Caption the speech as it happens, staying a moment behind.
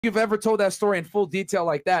you've ever told that story in full detail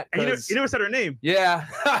like that. And you never said her name. Yeah.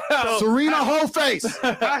 Sarina Hoe Face.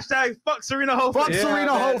 Hashtag fuck Sarina Hoe Face. Fuck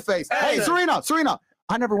Sarina Hoe Face. Hey, Sarina,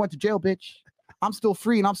 I never went to jail, bitch. I'm still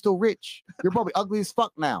free and I'm still rich. You're probably ugly as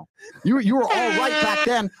fuck now. You were all right back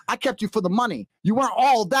then. I kept you for the money. You weren't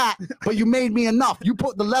all that, but you made me enough. You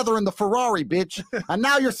put the leather in the Ferrari, bitch. And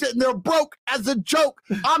now you're sitting there broke as a joke.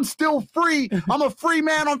 I'm still free. I'm a free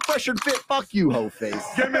man on Fresh and Fit. Fuck you, Hoe Face.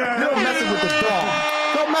 You're messing with the dog.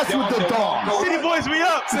 Don't mess with the dog. City boys, we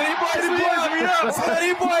up. City boys, we up.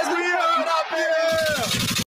 City boys, we up.